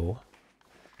said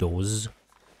doors,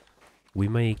 we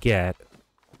may get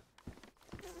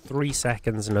 3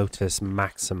 seconds notice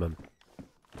maximum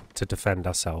to defend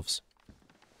ourselves.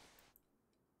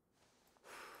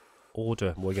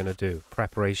 Order we're going to do.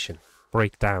 Preparation.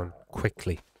 Break down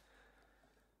quickly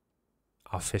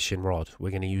our fishing rod.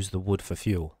 We're going to use the wood for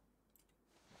fuel.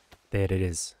 There it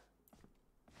is.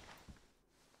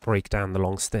 Break down the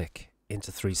long stick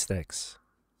into 3 sticks.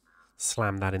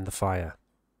 Slam that in the fire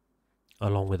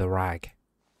along with a rag,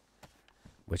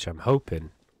 which I'm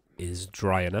hoping is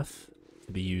dry enough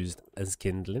to be used as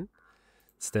kindling.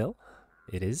 Still,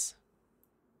 it is.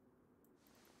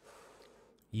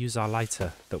 Use our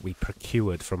lighter that we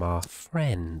procured from our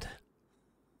friend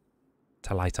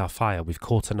to light our fire. We've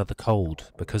caught another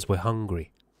cold because we're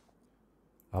hungry.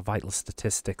 Our vital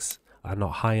statistics are not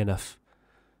high enough,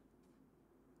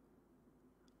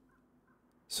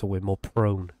 so we're more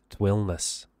prone to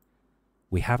illness.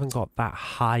 We haven't got that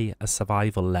high a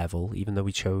survival level, even though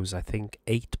we chose, I think,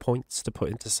 8 points to put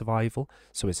into survival,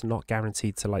 so it's not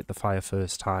guaranteed to light the fire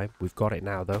first time. We've got it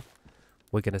now, though.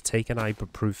 We're going to take an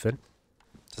ibuprofen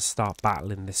to start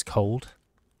battling this cold.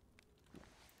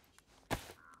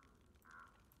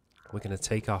 We're going to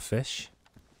take our fish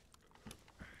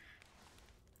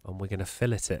and we're going to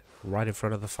fillet it right in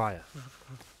front of the fire.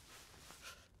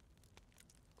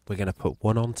 We're going to put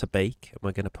one on to bake and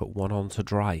we're going to put one on to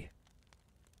dry.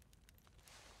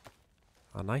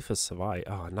 Our knife has survived.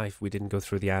 Oh, our knife, we didn't go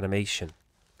through the animation.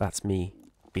 That's me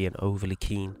being overly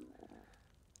keen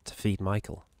to feed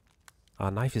Michael.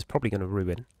 Our knife is probably going to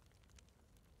ruin.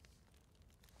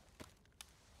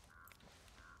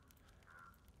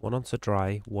 One on to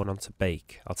dry, one on to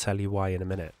bake. I'll tell you why in a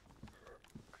minute.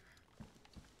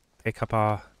 pick up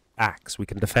our axe. We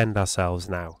can defend ourselves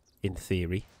now, in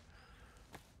theory,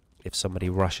 if somebody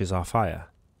rushes our fire.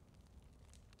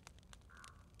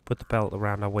 Put the belt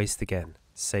around our waist again.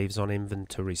 Saves on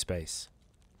inventory space.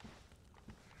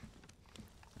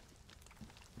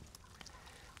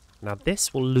 Now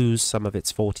this will lose some of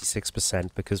its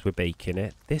 46% because we're baking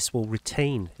it. This will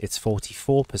retain its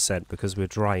 44% because we're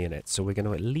drying it. So we're going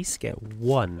to at least get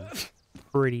one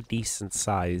pretty decent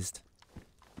sized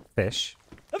fish.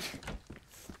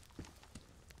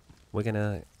 We're going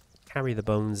to carry the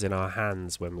bones in our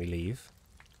hands when we leave.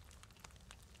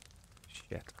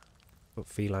 Shit. Put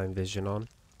feline vision on.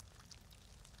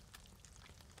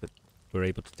 But we're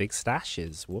able to dig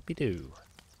stashes. Whoopie-doo.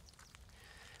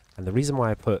 And the reason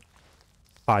why I put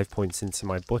 5 points into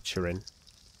my butchering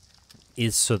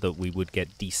is so that we would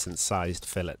get decent sized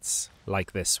fillets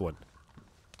like this one.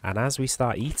 And as we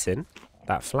start eating,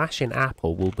 that flashing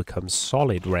apple will become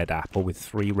solid red apple with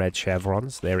 3 red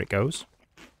chevrons. There it goes.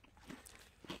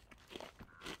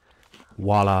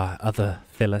 While our other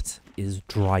fillet is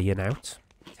drying out.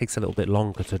 It takes a little bit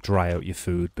longer to dry out your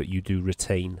food, but you do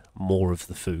retain more of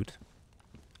the food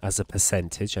as a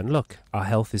percentage. And look, our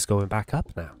health is going back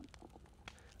up now.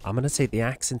 I'm going to take the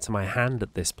axe into my hand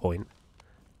at this point,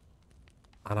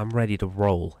 and I'm ready to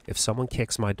roll. If someone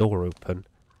kicks my door open,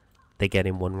 they get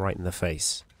him one right in the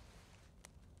face.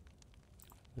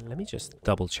 Let me just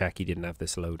double check he didn't have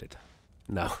this loaded.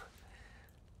 No.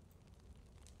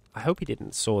 I hope he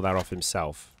didn't saw that off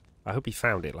himself. I hope he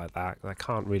found it like that. I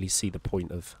can't really see the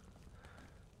point of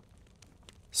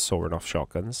sawing off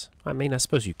shotguns. I mean, I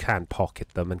suppose you can pocket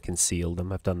them and conceal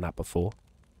them. I've done that before.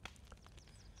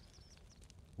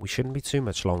 We shouldn't be too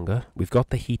much longer. We've got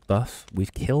the heat buff.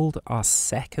 We've killed our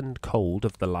second cold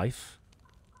of the life.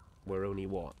 We're only,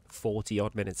 what, 40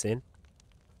 odd minutes in?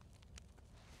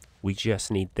 We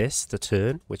just need this to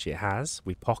turn, which it has.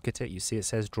 We pocket it. You see it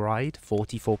says dried.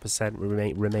 44%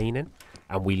 remaining.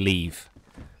 And we leave.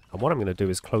 And what I'm going to do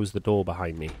is close the door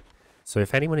behind me. So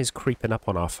if anyone is creeping up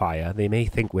on our fire, they may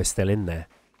think we're still in there.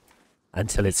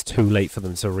 Until it's too late for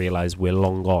them to realise we're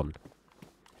long gone.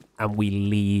 And we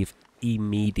leave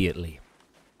immediately.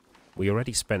 We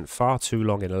already spent far too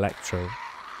long in Electro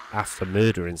after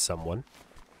murdering someone.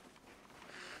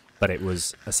 But it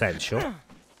was essential.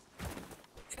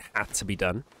 It had to be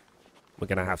done. We're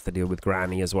going to have to deal with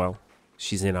Granny as well.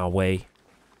 She's in our way.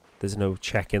 There's no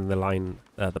checking the line,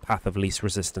 the path of least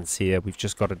resistance here. We've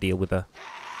just got to deal with her.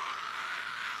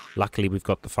 Luckily, we've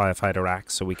got the firefighter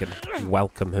axe, so we can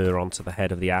welcome her onto the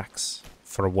head of the axe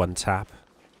for a one tap.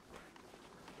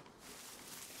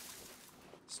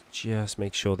 Let's just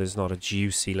make sure there's not a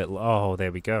juicy little... Oh,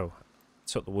 there we go.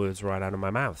 Took the words right out of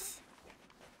my mouth.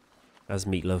 As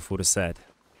Meatloaf would have said.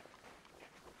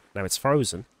 Now it's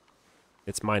frozen.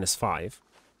 It's -5.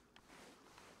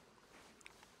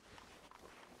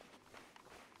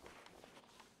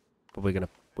 But we're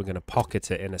gonna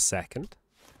pocket it in a second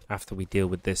after we deal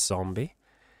with this zombie.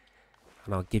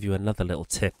 And I'll give you another little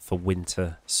tip for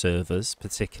winter servers,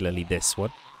 particularly this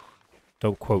one.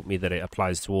 Don't quote me that it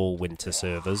applies to all winter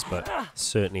servers, but it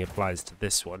certainly applies to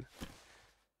this one.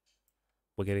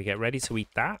 We're going to get ready to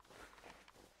eat that.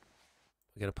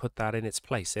 We're going to put that in its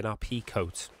place in our pea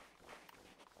coat.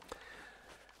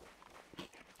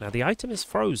 Now the item is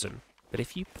frozen, but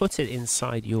if you put it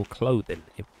inside your clothing,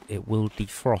 it will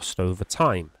defrost over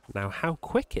time. Now how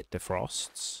quick it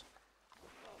defrosts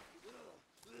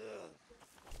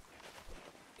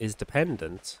is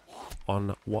dependent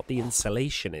on what the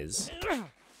insulation is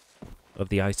of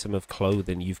the item of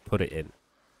clothing you've put it in.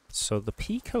 So the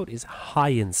pea coat is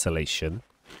high insulation.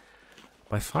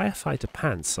 My firefighter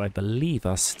pants, I believe,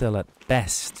 are still at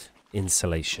best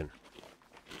insulation.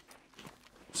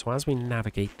 So as we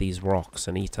navigate these rocks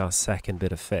and eat our second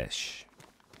bit of fish,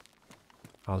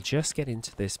 I'll just get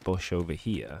into this bush over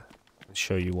here and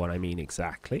show you what I mean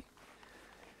exactly.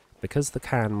 Because the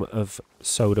can of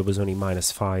soda was only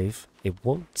 -5, it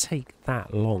won't take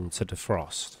that long to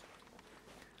defrost.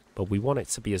 But we want it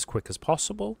to be as quick as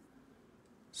possible.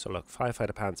 So look,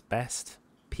 firefighter pants best,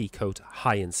 pea coat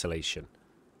high insulation.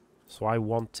 So I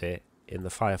want it in the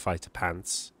firefighter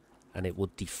pants, and it will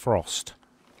defrost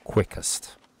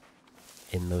quickest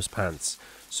in those pants.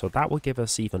 So that will give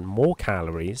us even more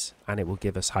calories, and it will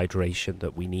give us hydration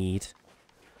that we need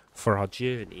for our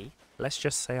journey. Let's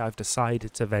just say I've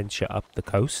decided to venture up the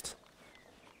coast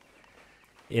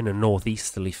in a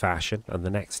northeasterly fashion, and the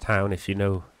next town, if you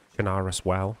know Chernarus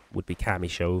well, would be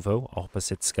Kamishovo,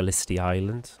 opposite Scalisti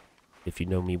Island. If you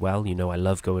know me well, you know I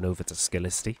love going over to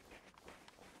Scalisti.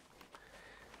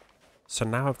 So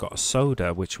now I've got a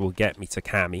soda which will get me to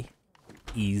Kami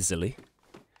easily.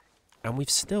 And we've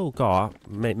still got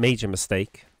major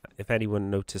mistake. If anyone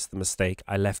noticed the mistake,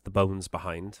 I left the bones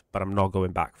behind, but I'm not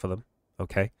going back for them.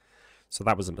 Okay? So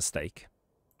that was a mistake.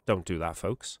 Don't do that,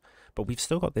 folks. But we've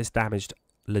still got this damaged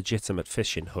legitimate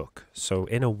fishing hook. So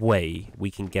in a way, we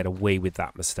can get away with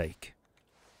that mistake.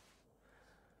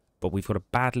 But we've got a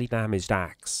badly damaged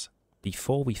axe.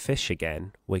 Before we fish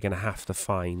again, we're going to have to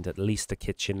find at least a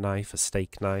kitchen knife, a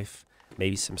steak knife,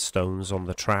 maybe some stones on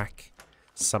the track,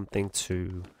 something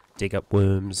to dig up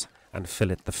worms and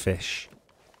fillet the fish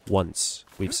once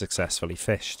we've successfully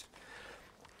fished.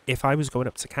 If I was going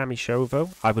up to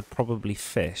Kamishovo, I would probably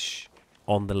fish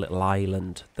on the little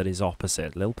island that is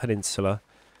opposite, little peninsula.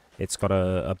 It's got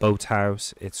a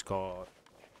boathouse, it's got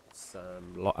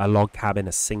a log cabin,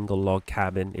 a single log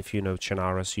cabin. If you know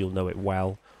Chinaris, you'll know it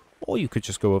well. Or you could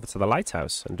just go over to the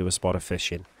lighthouse and do a spot of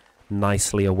fishing,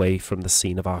 nicely away from the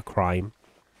scene of our crime.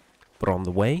 But on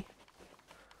the way,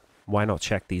 why not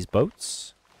check these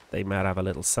boats? They might have a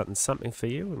little something for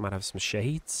you. We might have some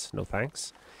shades. No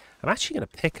thanks. I'm actually going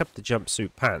to pick up the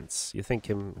jumpsuit pants. You're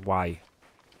thinking, why?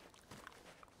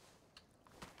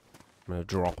 I'm going to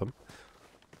drop them.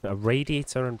 A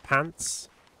radiator and pants?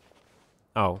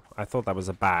 Oh, I thought that was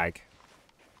a bag.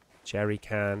 Jerry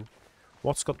can.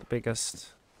 What's got the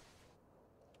biggest?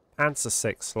 Pants are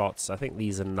 6 slots. I think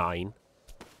these are 9.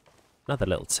 Another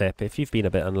little tip. If you've been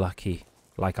a bit unlucky,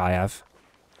 like I have,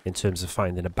 in terms of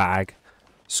finding a bag,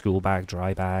 school bag,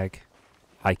 dry bag,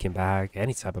 hiking bag,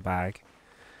 any type of bag,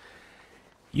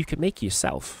 you can make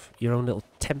yourself your own little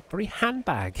temporary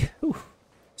handbag. Ooh,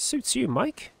 suits you,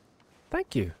 Mike.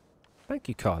 Thank you. Thank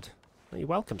you, Cod. You're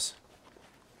welcomes.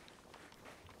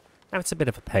 Now, it's a bit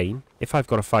of a pain. If I've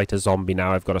got to fight a zombie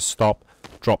now, I've got to stop,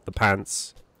 drop the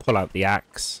pants, pull out the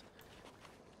axe.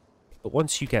 But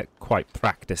once you get quite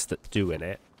practiced at doing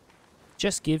it,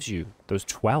 just gives you those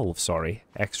 12,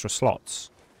 extra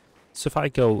slots. So if I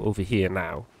go over here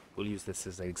now, we'll use this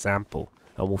as an example,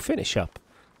 and we'll finish up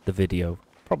the video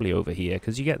probably over here,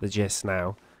 because you get the gist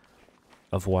now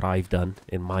of what I've done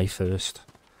in my first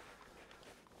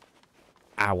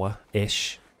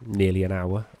hour-ish, nearly an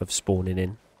hour of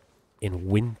spawning in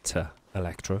winter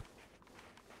Electro.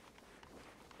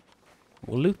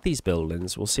 We'll loot these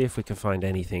buildings, we'll see if we can find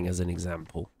anything as an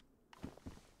example.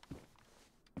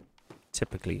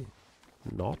 Typically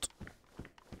not.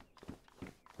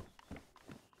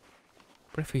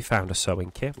 But if we found a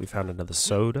sewing kit, we found another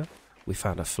soda, we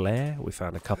found a flare, we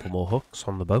found a couple more hooks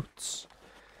on the boats.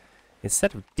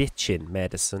 Instead of ditching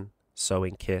medicine,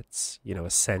 sewing kits,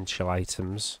 essential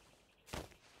items,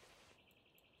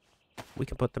 we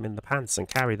can put them in the pants and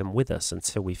carry them with us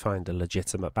until we find a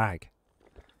legitimate bag.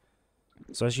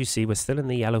 So as you see, we're still in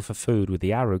the yellow for food with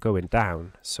the arrow going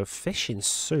down. So fishing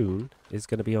soon is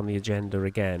going to be on the agenda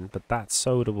again, but that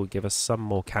soda will give us some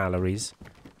more calories.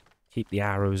 Keep the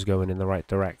arrows going in the right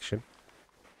direction.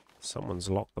 Someone's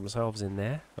locked themselves in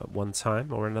there at one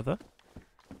time or another.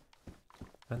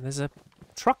 And there's a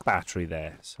truck battery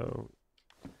there, so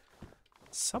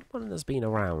someone has been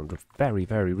around very,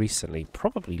 very recently,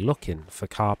 probably looking for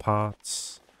car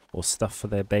parts or stuff for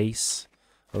their base.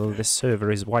 Although this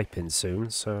server is wiping soon,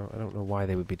 so I don't know why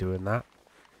they would be doing that.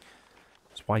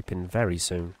 It's wiping very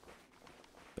soon.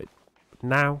 But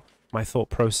now, my thought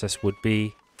process would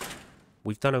be,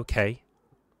 we've done okay.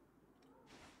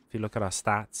 If you look at our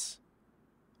stats,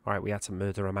 alright, we had to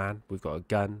murder a man, we've got a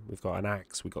gun, we've got an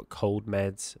axe, we've got cold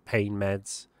meds, pain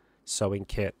meds, sewing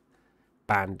kit,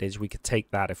 bandage. We could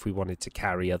take that if we wanted to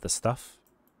carry other stuff,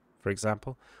 for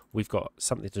example. We've got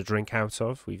something to drink out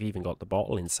of, we've even got the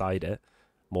bottle inside it.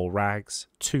 More rags,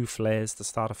 2 flares to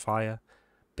start a fire,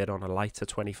 bit on a lighter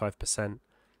 25%.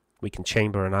 We can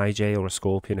chamber an IJ or a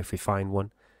scorpion if we find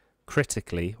one.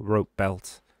 Critically, rope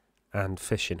belt and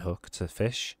fishing hook to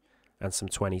fish, and some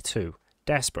 22.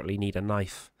 Desperately need a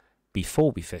knife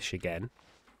before we fish again.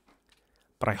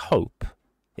 But I hope,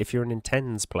 if you're an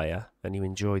IntenZ player and you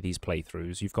enjoy these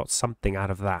playthroughs, you've got something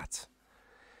out of that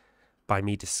by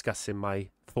me discussing my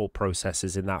thought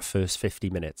processes in that first 50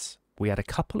 minutes. We had a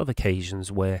couple of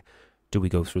occasions where, do we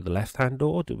go through the left-hand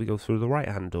door? Do we go through the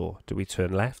right-hand door? Do we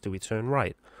turn left? Do we turn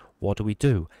right? What do we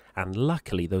do? And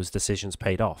luckily, those decisions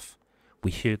paid off.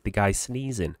 We heard the guy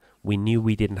sneezing. We knew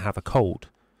we didn't have a cold.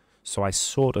 So I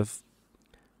sort of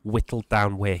whittled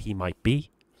down where he might be.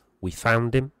 We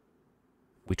found him.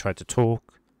 We tried to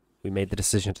talk. We made the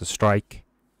decision to strike.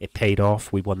 It paid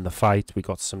off. We won the fight. We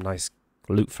got some nice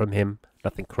loot from him.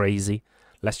 Nothing crazy.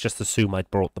 Let's just assume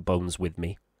I'd brought the bones with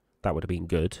me. That would have been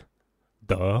good.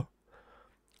 Duh.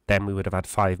 Then we would have had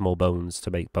 5 more bones to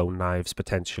make bone knives,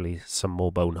 potentially some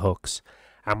more bone hooks.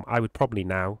 And I would probably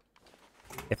now,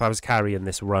 if I was carrying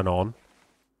this run on,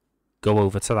 go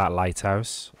over to that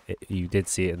lighthouse. You did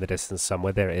see it in the distance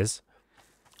somewhere. There it is.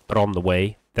 But on the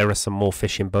way, there are some more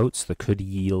fishing boats that could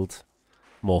yield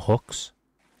more hooks.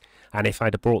 And if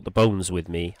I'd have brought the bones with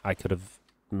me, I could have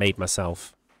made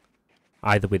myself,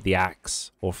 either with the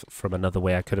axe or from another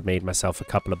way, I could have made myself a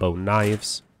couple of bone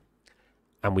knives.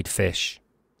 And we'd fish.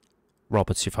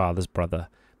 Robert's your father's brother.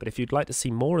 But if you'd like to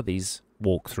see more of these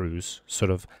walkthroughs,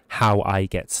 sort of how I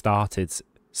get started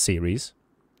series,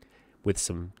 with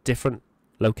some different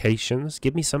locations,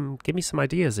 give me some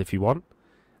ideas if you want.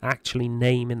 Actually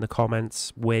name in the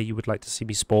comments where you would like to see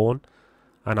me spawn,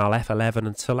 and I'll F11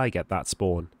 until I get that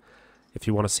spawn. If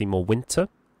you want to see more winter,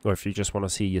 or if you just want to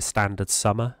see your standard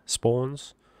summer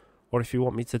spawns, or if you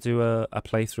want me to do a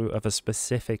playthrough of a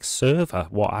specific server,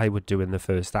 what I would do in the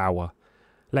first hour,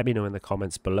 let me know in the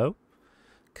comments below.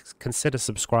 Consider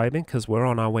subscribing, because we're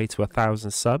on our way to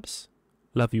 1,000 subs.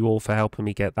 Love you all for helping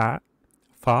me get that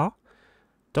far.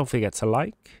 Don't forget to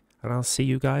like, and I'll see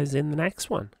you guys in the next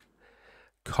one.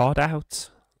 COD out.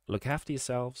 Look after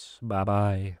yourselves. Bye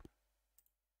bye.